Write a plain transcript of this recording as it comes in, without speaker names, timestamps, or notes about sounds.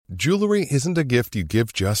Jewelry isn't a gift you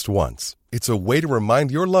give just once. It's a way to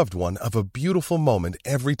remind your loved one of a beautiful moment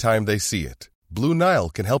every time they see it. Blue Nile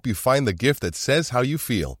can help you find the gift that says how you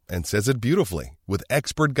feel and says it beautifully, with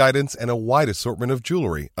expert guidance and a wide assortment of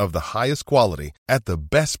jewelry of the highest quality at the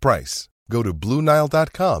best price. Go to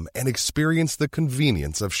BlueNile.com and experience the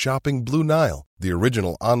convenience of shopping Blue Nile, the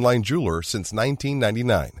original online jeweler since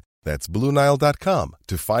 1999. That's BlueNile.com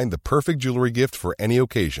to find the perfect jewelry gift for any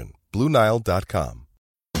occasion. BlueNile.com.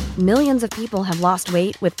 Millions of people have lost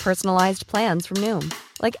weight with personalized plans from Noom.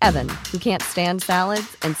 Like Evan, who can't stand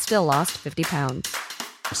salads and still lost 50 pounds.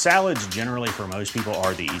 Salads generally for most people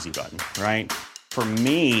are the easy button, right? For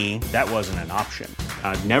me, that wasn't an option.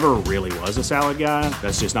 I never really was a salad guy.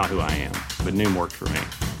 That's just not who I am. But Noom worked for me.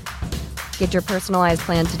 Get your personalized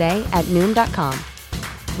plan today at Noom.com.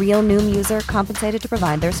 Real Noom user compensated to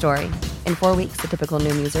provide their story. In 4 weeks, the typical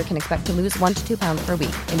Noom user can expect to lose 1 to 2 pounds per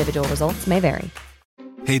week. Individual results may vary.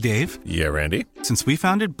 Hey, Dave. Yeah, Randy. Since we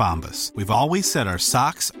founded Bombas, we've always said our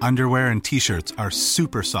socks, underwear, and T-shirts are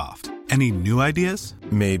super soft. Any new ideas?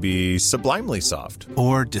 Maybe sublimely soft.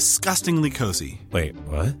 Or disgustingly cozy. Wait,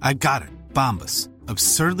 what? I got it. Bombas.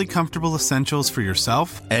 Absurdly comfortable essentials for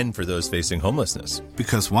yourself and for those facing homelessness.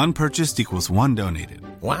 Because one purchased equals one donated.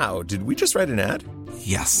 Wow, did we just write an ad?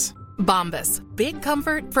 Yes. Bombas. Big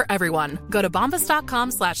comfort for everyone. Go to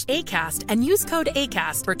bombas.com/ACAST and use code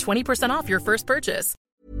ACAST for 20% off your first purchase.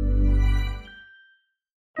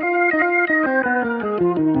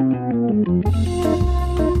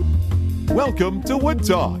 Welcome to Wood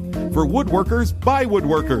Talk, for woodworkers by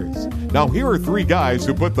woodworkers. Now here are 3 guys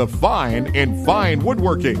who put the fine in fine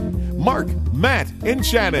woodworking. Mark, Matt, and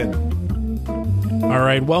Shannon. All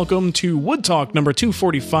right, welcome to Wood Talk number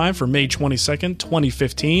 245 for May 22nd,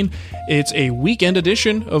 2015. It's a weekend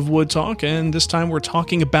edition of Wood Talk, and this time we're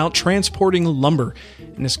talking about transporting lumber.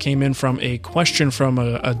 And this came in from a question from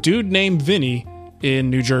a dude named Vinny in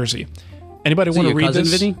New Jersey. Anybody want to read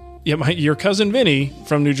this? Vinny? Yeah, your cousin Vinny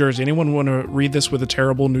from New Jersey. Anyone want to read this with a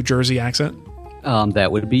terrible New Jersey accent?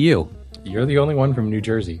 That would be you. You're the only one from New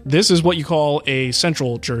Jersey. This is what you call a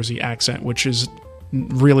Central Jersey accent, which is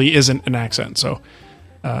really isn't an accent. So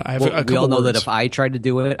I have a couple we all know words. that if I tried to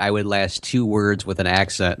do it, I would last 2 words with an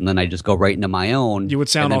accent, and then I just go right into my own. You would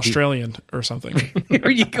sound Australian or something. Here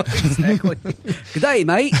you go, exactly. Good day,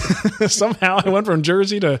 mate. Somehow I went from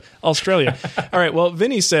Jersey to Australia. All right, well,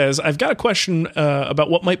 Vinny says, I've got a question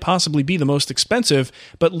about what might possibly be the most expensive,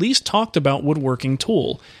 but least talked about woodworking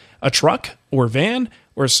tool. A truck or van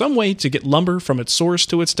or some way to get lumber from its source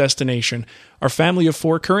to its destination. Our family of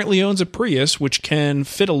 4 currently owns a Prius, which can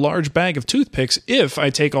fit a large bag of toothpicks if I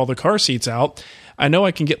take all the car seats out. I know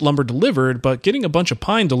I can get lumber delivered, but getting a bunch of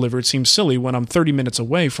pine delivered seems silly when I'm 30 minutes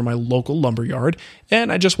away from my local lumber yard,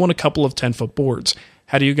 and I just want a couple of 10-foot boards.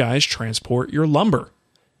 How do you guys transport your lumber?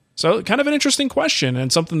 So kind of an interesting question,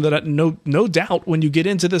 and something that no doubt when you get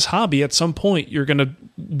into this hobby at some point you're going to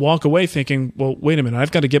walk away thinking, well, wait a minute,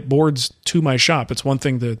 I've got to get boards to my shop. It's one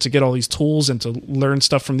thing to get all these tools and to learn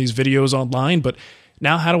stuff from these videos online, but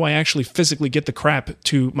now how do I actually physically get the crap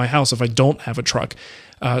to my house if I don't have a truck?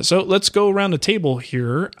 So let's go around the table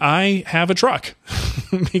here. I have a truck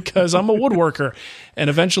because I'm a woodworker,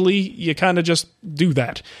 and eventually you kind of just do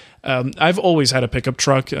that. I've always had a pickup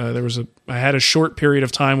truck. I had a short period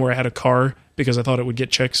of time where I had a car because I thought it would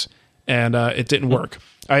get chicks, and it didn't work.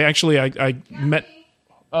 I met.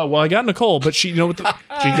 Oh, well, I got Nicole, but she, did you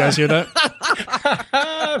guys hear that?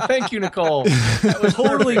 Thank you, Nicole. That was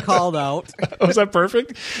totally called out. Was that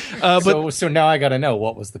perfect? So now I got to know,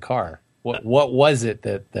 what was the car? What was it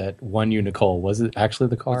that won you, Nicole? Was it actually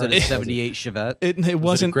the car? Was it a 78 Chevette? It wasn't.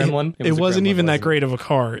 Was it a Gremlin? It wasn't even that great of a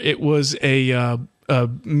car. It was a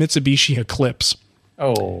Mitsubishi Eclipse.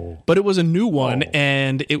 Oh. But it was a new one,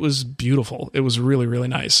 and it was beautiful. It was really, really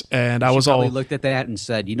nice. And I probably looked at that and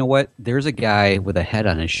said, you know what? There's a guy with a head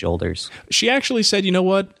on his shoulders. She actually said, you know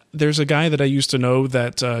what? There's a guy that I used to know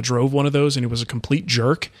that drove one of those, and he was a complete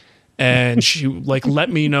jerk. And she let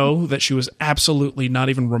me know that she was absolutely not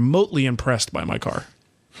even remotely impressed by my car.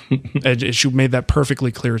 And she made that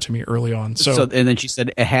perfectly clear to me early on. So, and then she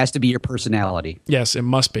said, it has to be your personality. Yes, it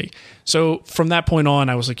must be. So from that point on,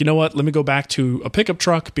 I was like, you know what? Let me go back to a pickup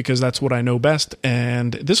truck because that's what I know best.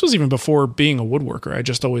 And this was even before being a woodworker. I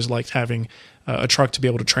just always liked having a truck to be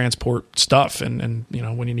able to transport stuff. And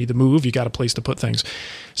when you need to move, you got a place to put things.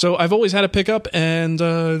 So I've always had a pickup, and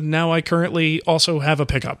now I currently also have a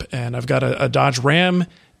pickup. And I've got a Dodge Ram.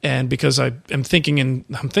 And because I'm thinking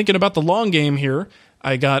about the long game here,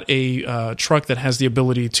 I got a truck that has the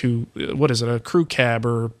ability to, what is it, a crew cab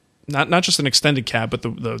or not just an extended cab, but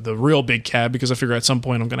the real big cab, because I figure at some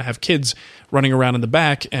point I'm going to have kids running around in the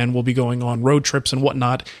back, and we'll be going on road trips and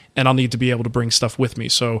whatnot, and I'll need to be able to bring stuff with me.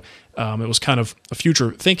 So it was kind of a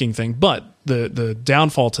future thinking thing. But the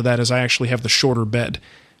downfall to that is I actually have the shorter bed.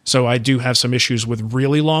 So I do have some issues with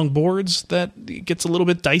really long boards that it gets a little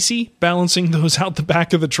bit dicey balancing those out the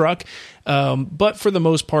back of the truck. But for the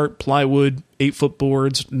most part, plywood, 8-foot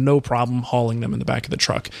boards, no problem hauling them in the back of the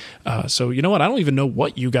truck. So you know what? I don't even know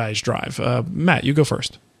what you guys drive. Matt, you go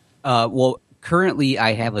first. Well, currently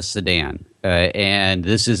I have a sedan. And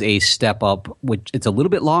this is a step up, which it's a little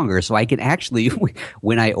bit longer. So I can actually,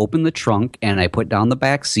 when I open the trunk and I put down the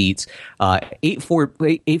back seats,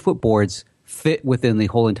 8-foot boards fit within the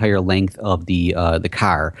whole entire length of the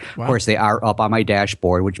car. Wow. Of course, they are up on my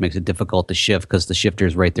dashboard, which makes it difficult to shift because the shifter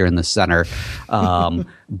is right there in the center.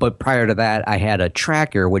 But prior to that, I had a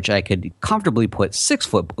tracker, which I could comfortably put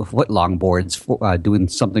 6-foot long boards for, doing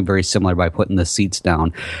something very similar by putting the seats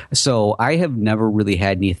down. So I have never really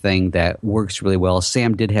had anything that works really well.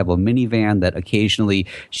 Sam did have a minivan that occasionally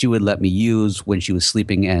she would let me use when she was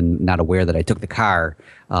sleeping and not aware that I took the car.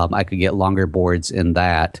 I could get longer boards in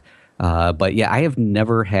that. But yeah, I have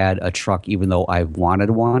never had a truck, even though I've wanted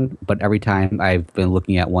one. But every time I've been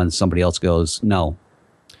looking at one, somebody else goes, no.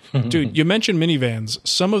 Dude, you mentioned minivans.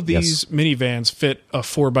 Some of these minivans fit a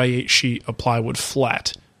 4x8 sheet of plywood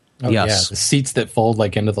flat. Oh, yes. Yeah, the seats that fold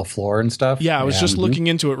like into the floor and stuff. Yeah, I was just looking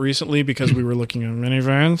into it recently because we were looking at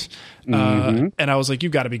minivans. And I was like, you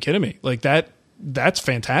got to be kidding me. Like that's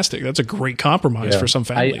fantastic. That's a great compromise for some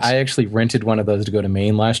families. I actually rented one of those to go to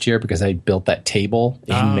Maine last year because I built that table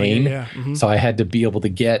in Maine. Yeah. Mm-hmm. So I had to be able to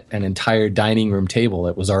get an entire dining room table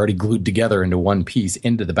that was already glued together into one piece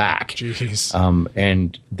into the back. Jeez.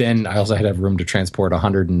 And then I also had to have room to transport a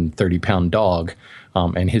 130-pound dog.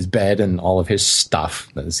 And his bed and all of his stuff.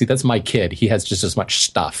 See, that's my kid. He has just as much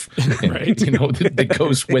stuff, right? That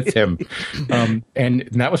goes with him. And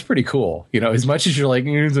that was pretty cool. As much as you're like,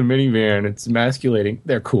 here's a minivan, it's emasculating.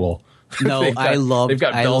 They're cool. No, they've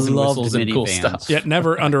got bells and whistles and cool stuff. Yeah,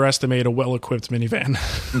 never underestimate a well-equipped minivan.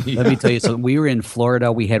 Let me tell you, so we were in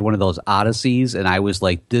Florida. We had one of those Odysseys, and I was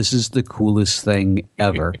like, this is the coolest thing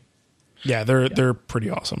ever. Yeah, they're pretty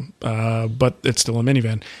awesome, but it's still a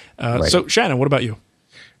minivan. Right. So, Shannon, what about you?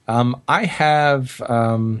 I have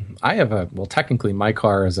technically my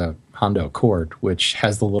car is a Honda Accord, which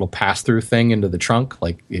has the little pass-through thing into the trunk.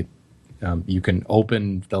 Like it, you can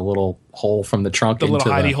open the little hole from the trunk into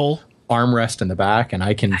little hidey hole armrest in the back, and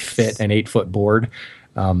I can fit an 8-foot board,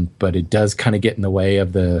 but it does kind of get in the way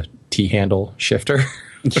of the T-handle shifter,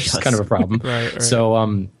 which is kind of a problem. Right.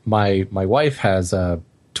 So, my wife has a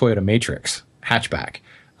Toyota Matrix hatchback,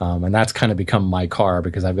 and that's kind of become my car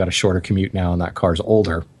because I've got a shorter commute now and that car's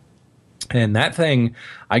older. And that thing,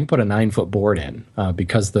 I can put a 9-foot board in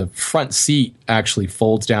because the front seat actually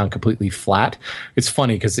folds down completely flat. It's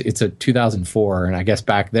funny because it's a 2004, and I guess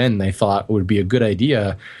back then they thought it would be a good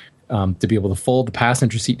idea to be able to fold the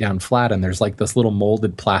passenger seat down flat, and there's like this little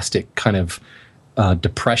molded plastic kind of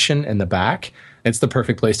depression in the back. It's the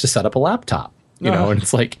perfect place to set up a laptop. And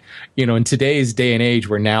it's like, in today's day and age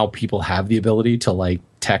where now people have the ability to like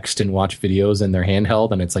text and watch videos in their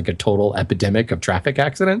handheld, and it's like a total epidemic of traffic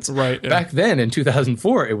accidents. Right. Back then in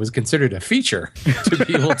 2004, it was considered a feature to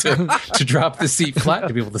be able to drop the seat flat,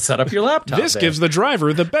 to be able to set up your laptop. This gives the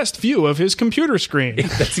driver the best view of his computer screen.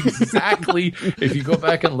 That's exactly, if you go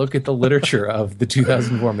back and look at the literature of the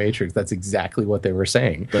 2004 Matrix, that's exactly what they were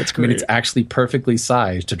saying. That's great. I mean, it's actually perfectly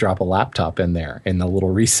sized to drop a laptop in there in the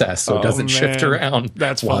little recess so it doesn't shift around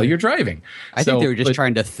while you're driving. I think they were just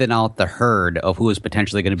trying to thin out the herd of who is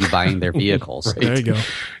potentially going to be buying their vehicles. Right. There you go.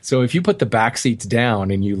 So if you put the back seats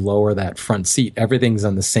down and you lower that front seat, everything's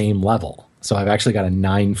on the same level. So I've actually got a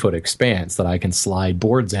 9-foot expanse that I can slide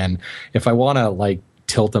boards in. If I want to like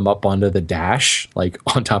tilt them up onto the dash, like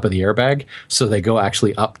on top of the airbag, so they go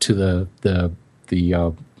actually up to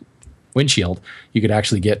the windshield, you could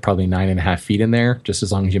actually get probably 9.5 feet in there, just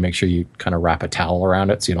as long as you make sure you kind of wrap a towel around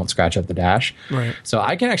it so you don't scratch up the dash. Right. So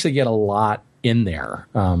I can actually get a lot in there,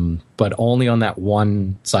 but only on that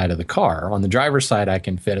one side of the car. On the driver's side, I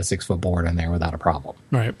can fit a 6-foot board in there without a problem.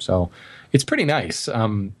 Right. So it's pretty nice.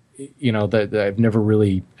 I've never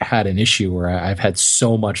really had an issue where I've had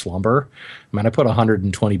so much lumber. I mean, I put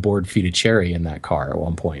 120 board feet of cherry in that car at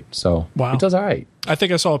one point. So It does all right. I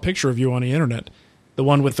think I saw a picture of you on the internet. The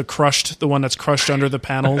one with the one that's crushed under the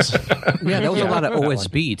panels. Yeah, that was a lot of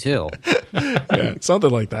OSB too. Yeah, something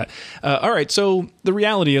like that. All right. So the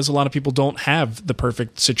reality is a lot of people don't have the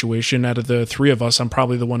perfect situation. Out of the three of us, I'm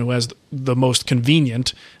probably the one who has the most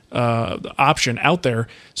convenient option out there.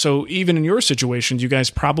 So even in your situations, you guys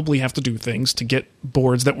probably have to do things to get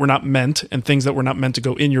boards that were not meant and things that were not meant to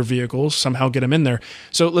go in your vehicles, somehow get them in there.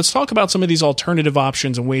 So let's talk about some of these alternative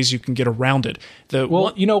options and ways you can get around it.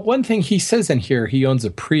 One thing he says in here, he owns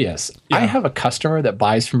a Prius. Yeah. I have a customer that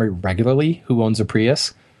buys from me regularly who owns a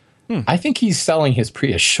Prius. I think he's selling his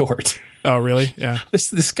Prius short. Oh, really? Yeah.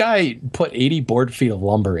 This guy put 80 board feet of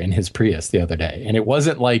lumber in his Prius the other day, and it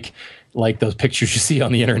wasn't like those pictures you see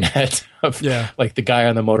on the internet of like the guy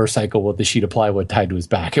on the motorcycle with the sheet of plywood tied to his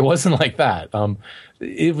back. It wasn't like that.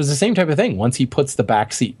 It was the same type of thing. Once he puts the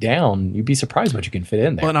back seat down, you'd be surprised what you can fit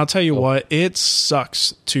in there. Well, and I'll tell you what, it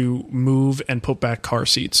sucks to move and put back car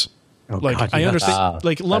seats. I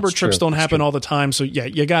understand, lumber trips don't happen all the time. So yeah,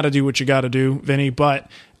 you got to do what you got to do, Vinny, but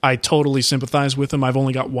I totally sympathize with him. I've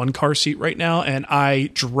only got one car seat right now, and I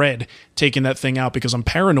dread taking that thing out because I'm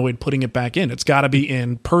paranoid putting it back in. It's got to be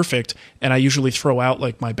in perfect, and I usually throw out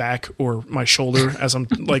like my back or my shoulder as I'm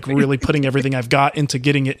like really putting everything I've got into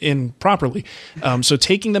getting it in properly. So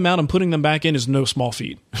taking them out and putting them back in is no small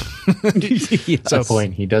feat. Yes. So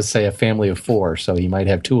point. He does say a family of 4, so he might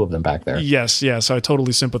have 2 of them back there. Yes, so I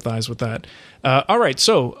totally sympathize with that. All right,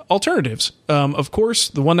 so alternatives. Of course,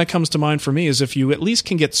 the one that comes to mind for me is if you at least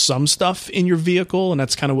can get some stuff in your vehicle, and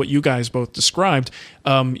that's kind of what you guys both described,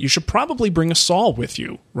 you should probably bring a saw with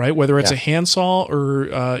you, right? Whether it's a handsaw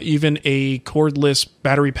or even a cordless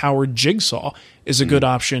battery-powered jigsaw is a good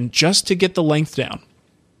option just to get the length down.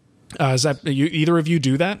 Is that either of you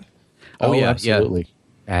do that? Oh yeah, absolutely.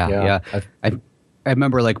 Yeah. I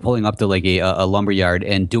remember like pulling up to like a lumber yard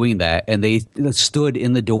and doing that, and they stood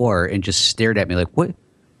in the door and just stared at me like, "What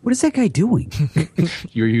is that guy doing?"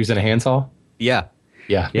 You were using a handsaw? Yeah,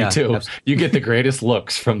 me too. You get the greatest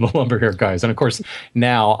looks from the lumberyard guys, and of course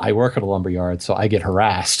now I work at a lumberyard, so I get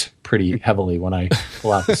harassed pretty heavily when I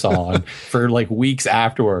pull out the saw, and for like weeks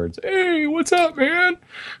afterwards. Hey, what's up, man?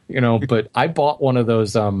 But I bought one of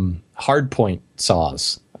those hard point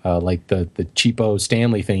saws. Like the cheapo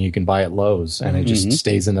Stanley thing you can buy at Lowe's, and it just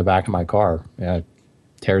stays in the back of my car. Yeah, it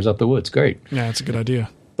tears up the wood. It's great. Yeah, it's a good idea.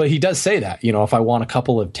 But he does say that, if I want a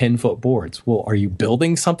couple of 10-foot boards, well, are you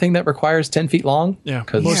building something that requires 10 feet long? Yeah,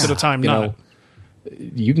 most of the time not.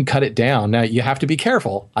 You can cut it down. Now, you have to be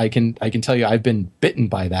careful. I can tell you I've been bitten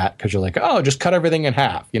by that because you're like, oh, just cut everything in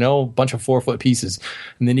half, a bunch of 4-foot pieces.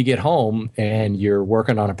 And then you get home and you're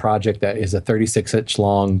working on a project that is a 36-inch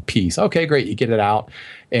long piece. Okay, great. You get it out.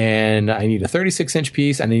 And I need a 36-inch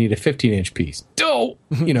piece and I need a 15-inch piece.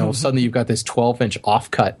 Suddenly you've got this 12-inch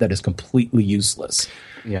offcut that is completely useless.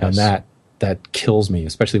 Yes. And that kills me,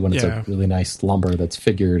 especially when it's a really nice lumber that's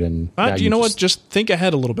figured. And you know what? Just think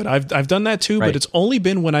ahead a little bit. I've done that too, but it's only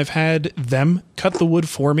been when I've had them cut the wood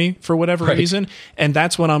for me for whatever reason, and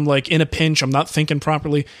that's when I'm like in a pinch. I'm not thinking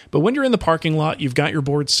properly. But when you're in the parking lot, you've got your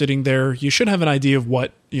board sitting there. You should have an idea of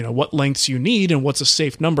what lengths you need and what's a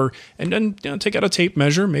safe number, and then take out a tape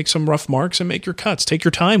measure, make some rough marks, and make your cuts. Take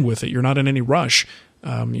your time with it. You're not in any rush.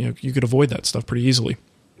 You could avoid that stuff pretty easily.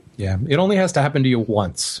 Yeah, it only has to happen to you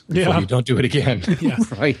once before you don't do it again. Yeah,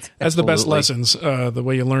 right. That's the best lessons, the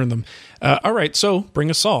way you learn them. All right, so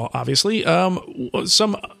bring a saw, obviously.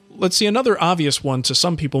 Let's see, another obvious one to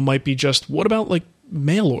some people might be just, what about like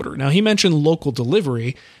mail order? Now, he mentioned local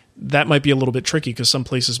delivery. That might be a little bit tricky because some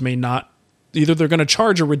places may not. Either they're going to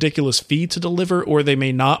charge a ridiculous fee to deliver, or they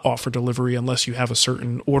may not offer delivery unless you have a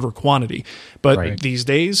certain order quantity. But these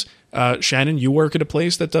days, Shannon, you work at a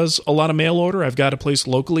place that does a lot of mail order. I've got a place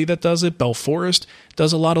locally that does it. Bell Forest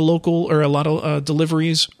does a lot of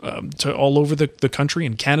deliveries to all over the country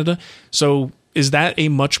and Canada. So is that a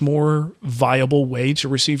much more viable way to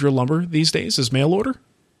receive your lumber these days, is mail order?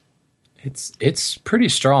 It's pretty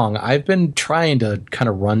strong. I've been trying to kind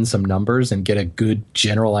of run some numbers and get a good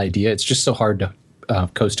general idea. It's just so hard to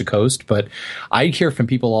coast to coast. But I hear from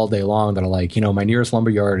people all day long that are like, my nearest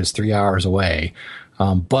lumber yard is 3 hours away,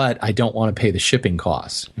 but I don't want to pay the shipping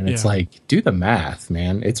costs. And it's like, do the math,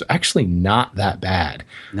 man. It's actually not that bad.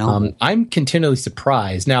 No. I'm continually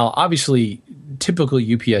surprised. Now, obviously, typical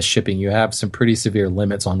UPS shipping, you have some pretty severe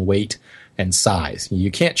limits on weight and size.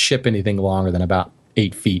 You can't ship anything longer than about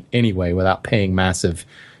 8 feet anyway without paying massive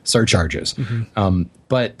surcharges.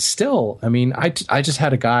 But still, I mean, I just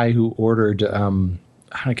had a guy who ordered,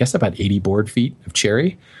 I guess about 80 board feet of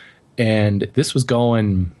cherry, and this was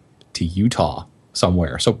going to Utah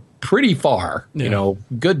somewhere. So pretty far,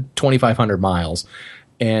 good 2,500 miles.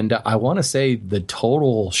 And I want to say the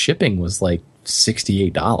total shipping was like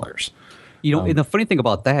 $68. And the funny thing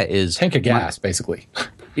about that is tank of gas, basically.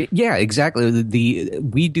 Yeah, exactly.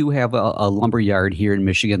 We do have a lumber yard here in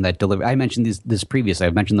Michigan that deliver. I mentioned this previously.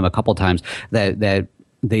 I've mentioned them a couple times that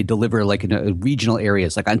they deliver like in a regional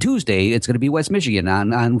areas. Like on Tuesday, it's going to be West Michigan.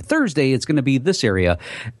 On Thursday, it's going to be this area,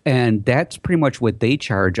 and that's pretty much what they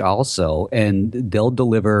charge also. And they'll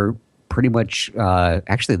deliver pretty much.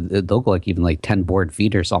 Actually, they'll go like even like 10 board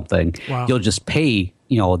feet or something. Wow. You'll just pay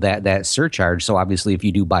that surcharge. So obviously, if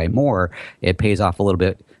you do buy more, it pays off a little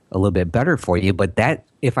bit better for you. But that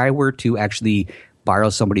if I were to actually borrow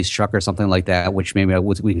somebody's truck or something like that, which maybe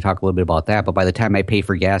we can talk a little bit about that. But by the time I pay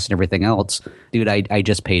for gas and everything else, dude, I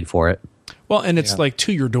just paid for it. Well, and it's like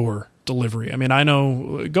to your door delivery. I mean, I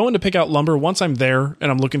know going to pick out lumber, once I'm there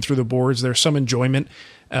and I'm looking through the boards, there's some enjoyment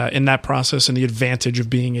in that process and the advantage of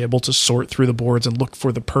being able to sort through the boards and look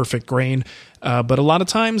for the perfect grain. But a lot of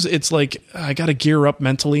times it's like I got to gear up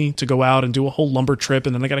mentally to go out and do a whole lumber trip,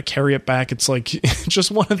 and then I got to carry it back. It's like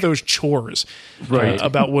just one of those chores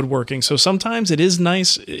about woodworking. So sometimes it is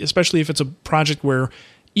nice, especially if it's a project where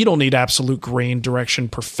you don't need absolute grain direction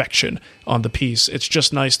perfection on the piece. It's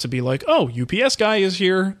just nice to be like, oh, UPS guy is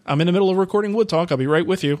here. I'm in the middle of recording Wood Talk. I'll be right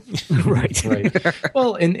with you. Right.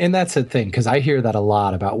 Well, and that's the thing, because I hear that a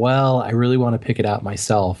lot about, well, I really want to pick it out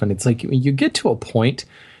myself. And it's like you get to a point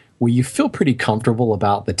where you feel pretty comfortable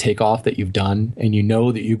about the takeoff that you've done, and you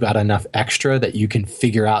know that you've got enough extra that you can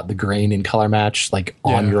figure out the grain and color match like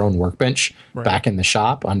on your own workbench back in the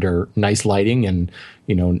shop under nice lighting and,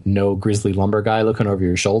 no grizzly lumber guy looking over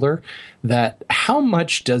your shoulder. That how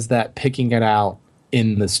much does that picking it out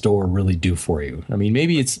in the store really do for you? I mean,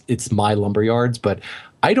 maybe it's my lumber yards, but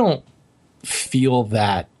I don't feel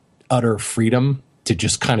that utter freedom to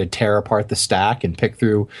just kind of tear apart the stack and pick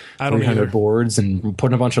through 300 boards and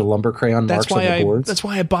put a bunch of lumber crayon marks on the boards. That's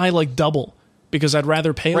why I buy like double, because I'd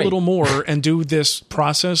rather pay a little more and do this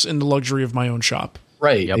process in the luxury of my own shop.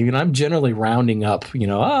 Right. Yep. I mean, I'm generally rounding up,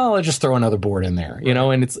 I'll just throw another board in there,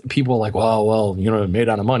 and it's people like, well, made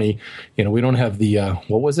out of money. We don't have the,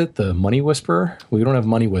 what was it? The Money Whisperer? We don't have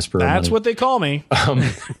Money Whisperer. That's what they call me.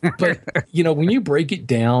 But, when you break it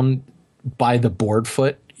down by the board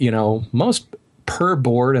foot, most per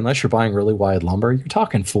board, unless you're buying really wide lumber, you're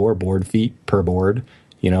talking 4 board feet per board,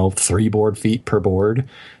 3 board feet per board.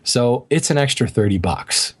 So it's an extra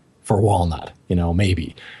 $30 for walnut,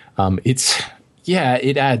 maybe.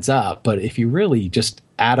 It adds up. But if you really just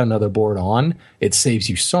add another board on, it saves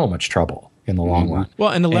you so much trouble in the long run. Well,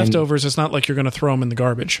 and the leftovers, it's not like you're going to throw them in the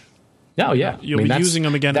garbage. No, yeah. You'll be using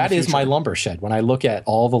them again. That is my lumber shed. When I look at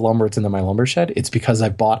all the lumber that's in my lumber shed, it's because I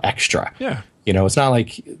bought extra. Yeah. It's not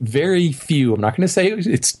like very few. I'm not going to say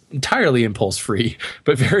it's entirely impulse free,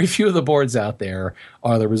 but very few of the boards out there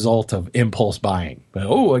are the result of impulse buying.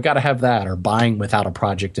 I got to have that, or buying without a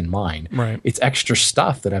project in mind. Right. It's extra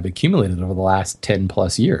stuff that I've accumulated over the last 10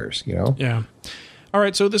 plus years, Yeah. All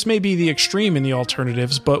right. So this may be the extreme in the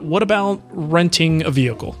alternatives, but what about renting a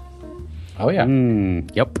vehicle? Oh, yeah.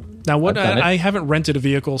 Yep. Now, I haven't rented a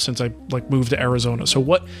vehicle since I moved to Arizona. So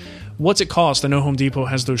what's it cost? I know Home Depot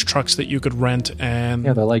has those trucks that you could rent, and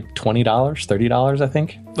they're like $20, $30, I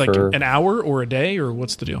think. Like an hour or a day, or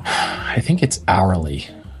what's the deal? I think it's hourly,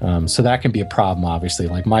 so that can be a problem. Obviously,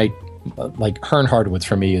 like Hearn Hardwoods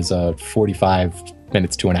for me is 45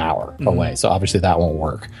 minutes to an hour away, so obviously that won't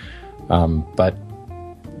work. But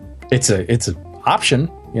it's an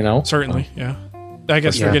option, Certainly, yeah. I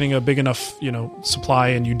guess for getting a big enough, supply,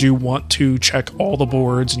 and you do want to check all the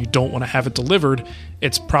boards and you don't want to have it delivered,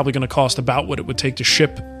 it's probably going to cost about what it would take to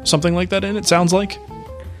ship something like that in, it sounds like.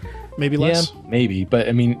 Maybe less? Yeah, maybe. But,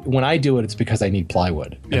 I mean, when I do it, it's because I need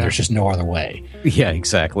plywood. And there's just no other way. Yeah,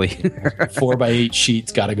 exactly. 4x8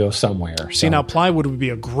 sheets got to go somewhere. See, now plywood would be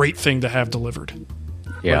a great thing to have delivered.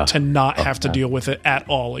 Yeah. Like, to not have to deal with it at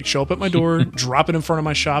all. Like, show up at my door, drop it in front of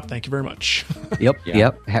my shop. Thank you very much. Yep.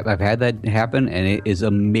 I've had that happen, and it is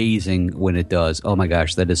amazing when it does. Oh my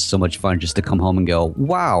gosh, that is so much fun just to come home and go,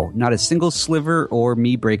 wow, not a single sliver or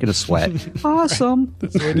me breaking a sweat. Awesome.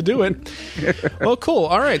 That's the way to do it. Well, cool.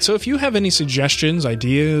 All right. So if you have any suggestions,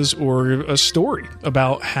 ideas, or a story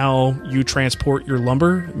about how you transport your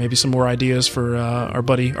lumber, maybe some more ideas for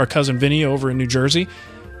our cousin Vinny over in New Jersey,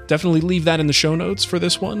 definitely leave that in the show notes for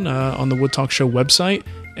this one on the Wood Talk Show website.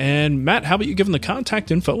 And Matt, how about you give them the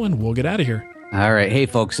contact info and we'll get out of here. All right. Hey,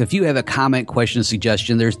 folks, if you have a comment, question,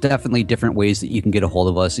 suggestion, there's definitely different ways that you can get a hold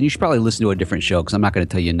of us. And you should probably listen to a different show because I'm not going to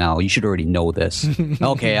tell you now. You should already know this.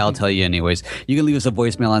 Okay, I'll tell you anyways. You can leave us a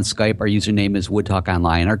voicemail on Skype. Our username is Wood Talk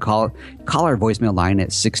Online. Or call our voicemail line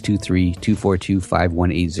at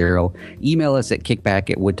 623-242-5180. Email us at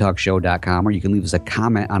kickback@woodtalkshow.com, or you can leave us a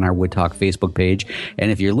comment on our Wood Talk Facebook page. And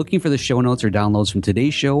if you're looking for the show notes or downloads from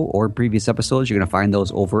today's show or previous episodes, you're going to find those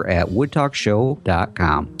over at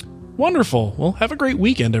woodtalkshow.com. Wonderful. Well, have a great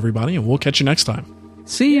weekend, everybody, and we'll catch you next time.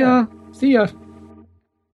 See ya. See ya.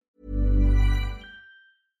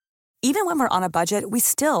 Even when we're on a budget, we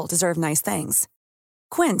still deserve nice things.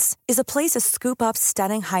 Quince is a place to scoop up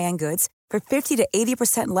stunning high-end goods for 50 to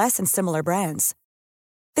 80% less than similar brands.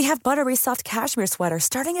 They have buttery soft cashmere sweaters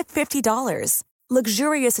starting at $50,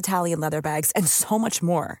 luxurious Italian leather bags, and so much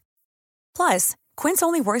more. Plus, Quince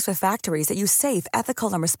only works with factories that use safe,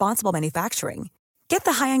 ethical, and responsible manufacturing. Get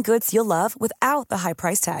the high-end goods you'll love without the high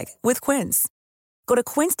price tag with Quince. Go to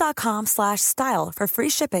quince.com/style for free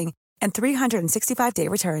shipping and 365-day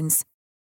returns.